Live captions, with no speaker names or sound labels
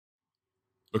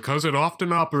Because it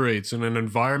often operates in an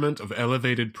environment of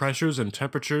elevated pressures and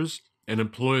temperatures and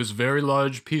employs very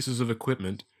large pieces of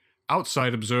equipment,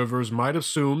 outside observers might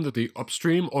assume that the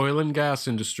upstream oil and gas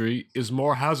industry is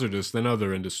more hazardous than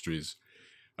other industries.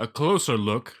 A closer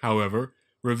look, however,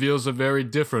 reveals a very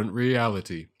different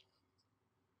reality.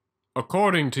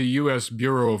 According to U.S.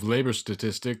 Bureau of Labor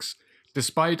Statistics,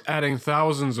 despite adding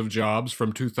thousands of jobs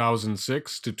from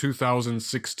 2006 to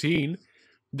 2016,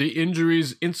 the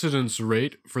injuries incidence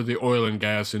rate for the oil and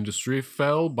gas industry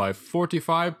fell by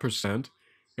 45%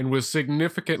 and was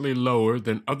significantly lower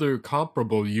than other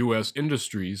comparable U.S.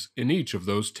 industries in each of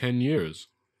those 10 years.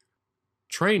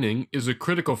 Training is a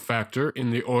critical factor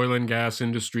in the oil and gas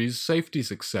industry's safety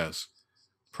success.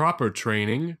 Proper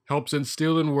training helps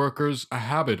instill in workers a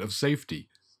habit of safety.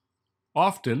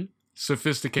 Often,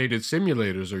 sophisticated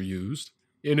simulators are used,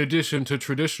 in addition to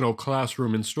traditional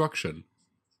classroom instruction.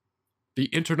 The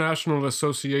International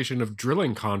Association of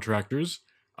Drilling Contractors,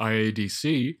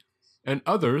 IADC, and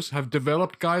others have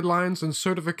developed guidelines and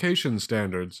certification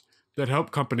standards that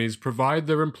help companies provide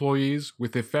their employees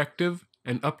with effective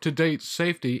and up-to-date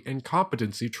safety and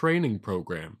competency training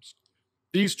programs.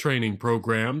 These training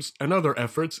programs and other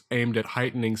efforts aimed at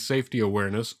heightening safety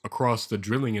awareness across the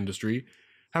drilling industry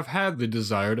have had the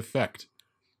desired effect.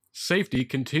 Safety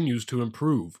continues to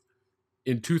improve.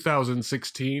 In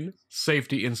 2016,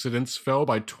 safety incidents fell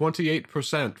by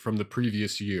 28% from the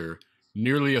previous year,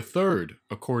 nearly a third,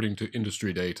 according to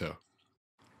industry data.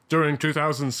 During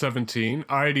 2017,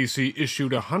 IADC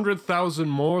issued 100,000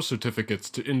 more certificates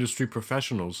to industry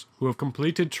professionals who have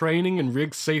completed training in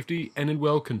rig safety and in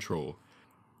well control.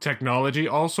 Technology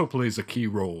also plays a key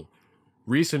role.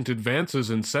 Recent advances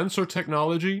in sensor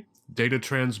technology, data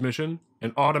transmission,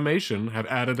 and automation have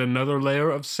added another layer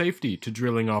of safety to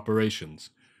drilling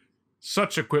operations.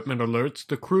 Such equipment alerts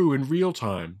the crew in real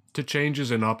time to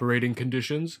changes in operating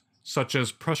conditions, such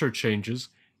as pressure changes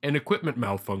and equipment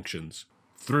malfunctions.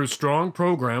 Through strong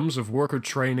programs of worker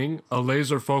training, a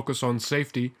laser focus on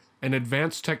safety, and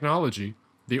advanced technology,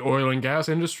 the oil and gas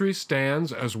industry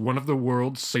stands as one of the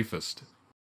world's safest.